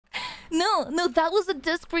No, that was a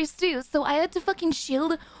disc race too. So I had to fucking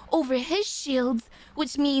shield over his shields,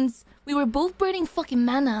 which means we were both burning fucking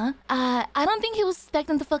mana. I don't think he was spec'd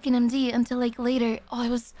into fucking MD until like later. Oh,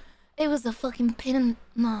 it was a fucking pain in...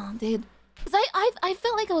 Nah, dude. Cause I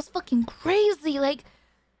felt like I was fucking crazy. Like,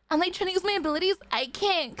 I'm like trying to use my abilities. I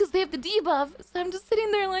can't because they have the debuff. So I'm just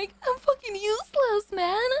sitting there like, I'm fucking useless,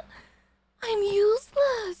 man. I'm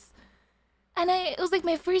useless. And it was like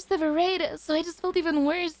my first ever raid, so I just felt even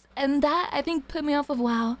worse. And that, I think, put me off of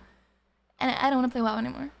WoW. And I don't want to play WoW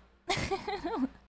anymore.